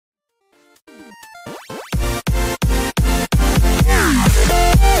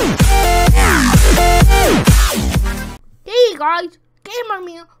guys,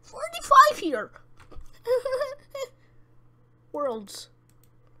 Gamer 45 here. Worlds.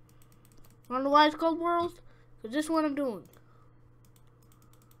 Wonder why it's called Worlds? Because this is what I'm doing.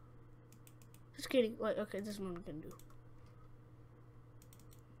 Just kidding. Wait, okay, this is what I'm gonna do.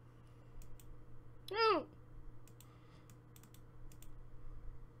 No.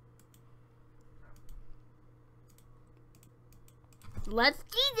 Let's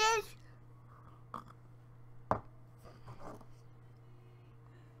do this.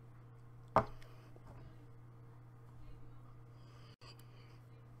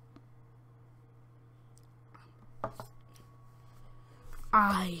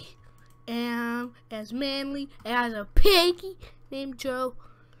 I am as manly as a piggy named Joe.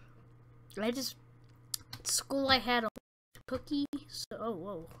 At school I had a cookie, so oh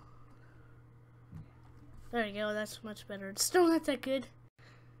whoa. There you go, that's much better. It's still not that good.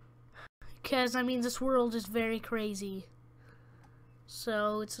 Because I mean this world is very crazy.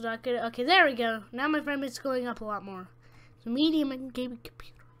 So it's not good. Okay, there we go. Now my frame rate's going up a lot more. It's a medium and gaming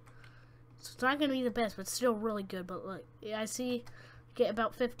computer. So it's not gonna be the best, but still really good. But look, yeah, I see get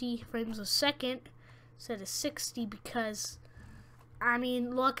about 50 frames a second instead of 60 because I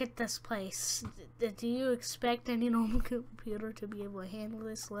mean look at this place. Do you expect any normal computer to be able to handle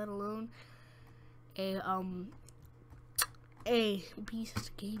this, let alone a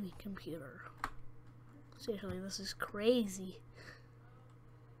beast gaming computer? Seriously, this is crazy.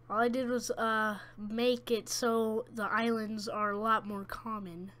 All I did was make it so the islands are a lot more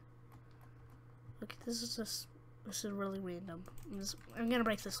common. Okay, this is really random. I'm gonna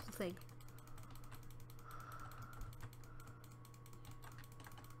break this whole thing.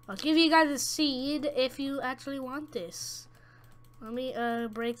 I'll give you guys a seed if you actually want this. Let me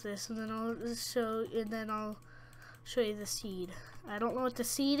break this and then I'll show you the seed. I don't know what the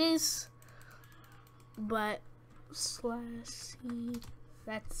seed is, but /seed,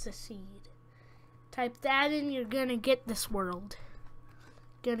 that's the seed. Type that in, you're gonna get this world.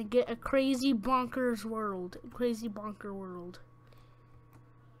 Gonna get a crazy bonkers world. Crazy bonker world.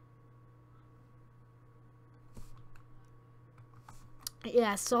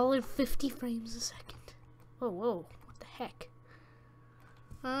 Yeah, solid 50 frames a second. Whoa, whoa, what the heck?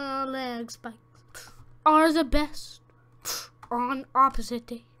 Lag spikes are the best on opposite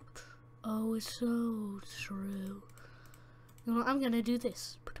day. Oh, it's so true. You know, I'm gonna do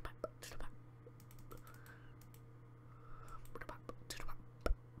this.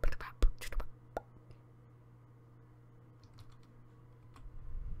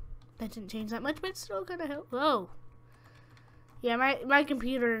 That didn't change that much, but it's still gonna help. Whoa. Yeah, my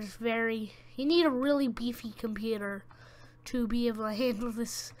computer is very... You need a really beefy computer to be able to handle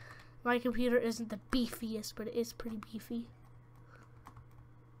this. My computer isn't the beefiest, but it is pretty beefy.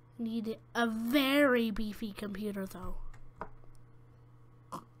 You need a very beefy computer, though.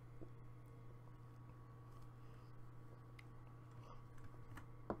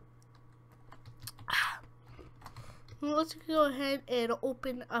 Well, let's go ahead and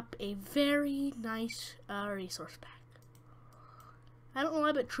open up a very nice resource pack. I don't know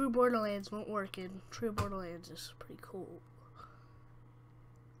why, but True Borderlands won't work, and True Borderlands is pretty cool.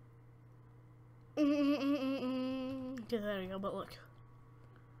 Okay, there we go, but look.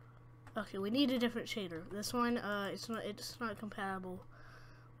 Okay, we need a different shader. This one, it's not compatible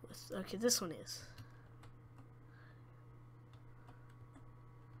with, okay, this one is.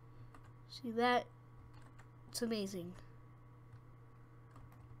 See that? It's amazing.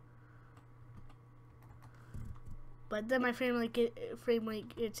 But then my frame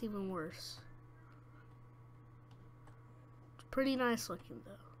rate gets even worse. It's pretty nice looking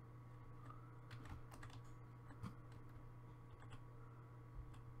though.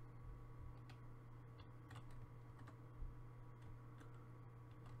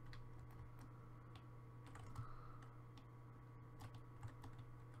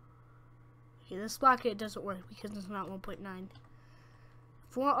 Okay, this block doesn't work because it's not 1.9.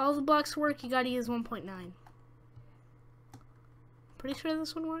 If you want all the blocks to work, you gotta use 1.9. Pretty sure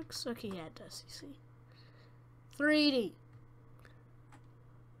this one works? Okay, yeah, it does, you see. 3D.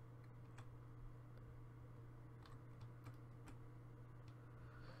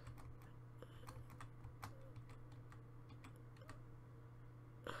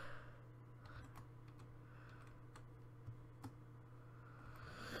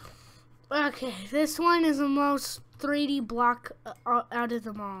 Okay, this one is the most 3D block out of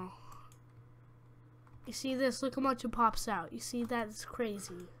them all. You see this? Look how much it pops out. You see that? It's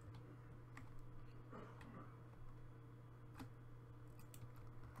crazy.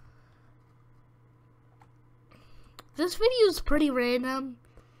 This video is pretty random.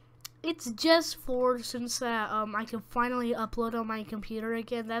 it's just for since that I can finally upload on my computer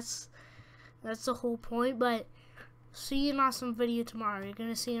again. That's the whole point. But see an awesome video tomorrow. You're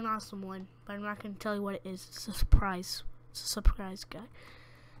gonna see an awesome one, but I'm not gonna tell you what it is. It's a surprise. It's a surprise, guy.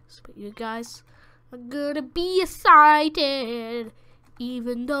 But you guys are gonna be excited,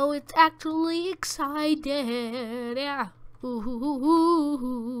 even though it's actually excited. Yeah.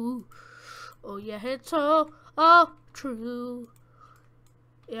 Ooh. Oh yeah, it's all true.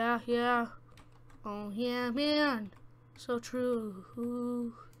 Yeah. Oh yeah, man. So true.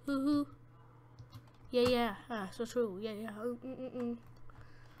 Ooh. Yeah. So true. Yeah.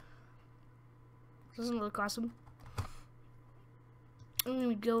 Doesn't it look awesome? I'm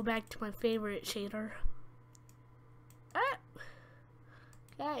gonna go back to my favorite shader.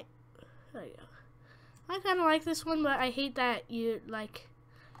 Okay. There you go. I kind of like this one, but I hate that it's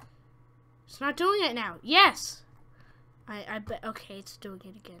not doing it now. Yes! I bet. Okay, it's doing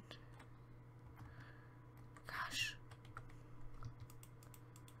it again. Gosh.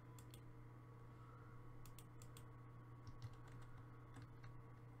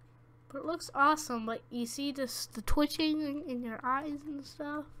 But it looks awesome. But you see the twitching in your eyes and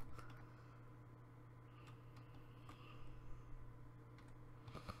stuff.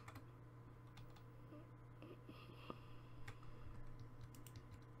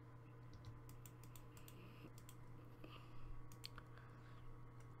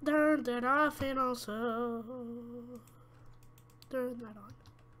 Turn that off and also turn that on.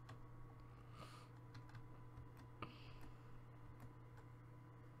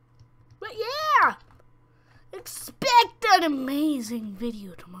 But yeah! Expect an amazing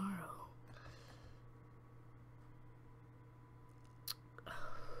video tomorrow.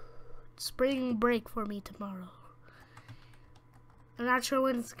 Spring break for me tomorrow. I'm not sure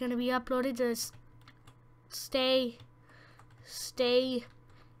when it's gonna be uploaded. Just stay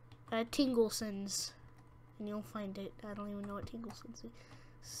Tinglesons, and you'll find it. I don't even know what Tinglesons is.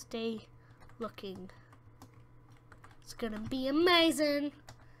 Stay looking. It's gonna be amazing.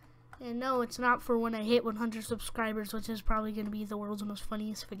 And no, it's not for when I hit 100 subscribers, which is probably gonna be the world's most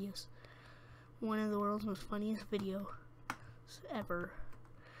funniest videos. One of the world's most funniest videos ever.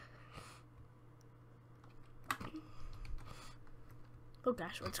 Oh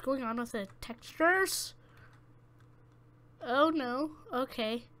gosh, what's going on with the textures? Oh no,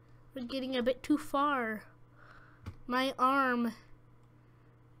 okay. We're getting a bit too far. My arm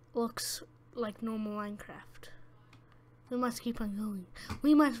looks like normal Minecraft. We must keep on going.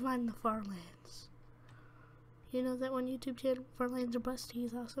 We must find the Farlands. You know that one YouTube channel, Farlands or Bust?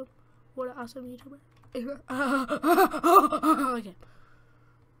 He's awesome. What an awesome YouTuber. Okay.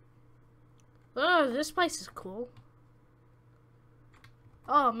 Oh, this place is cool.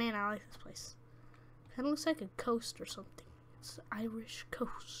 Oh man, I like this place. Kind of looks like a coast or something. It's the Irish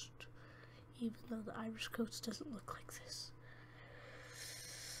coast. Even though the Irish coast doesn't look like this.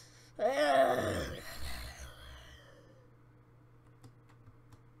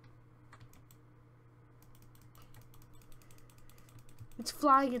 It's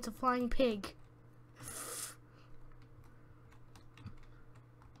flying, it's a flying pig.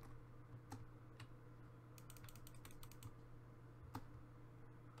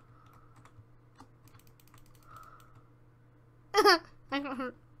 I got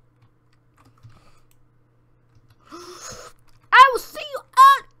hurt.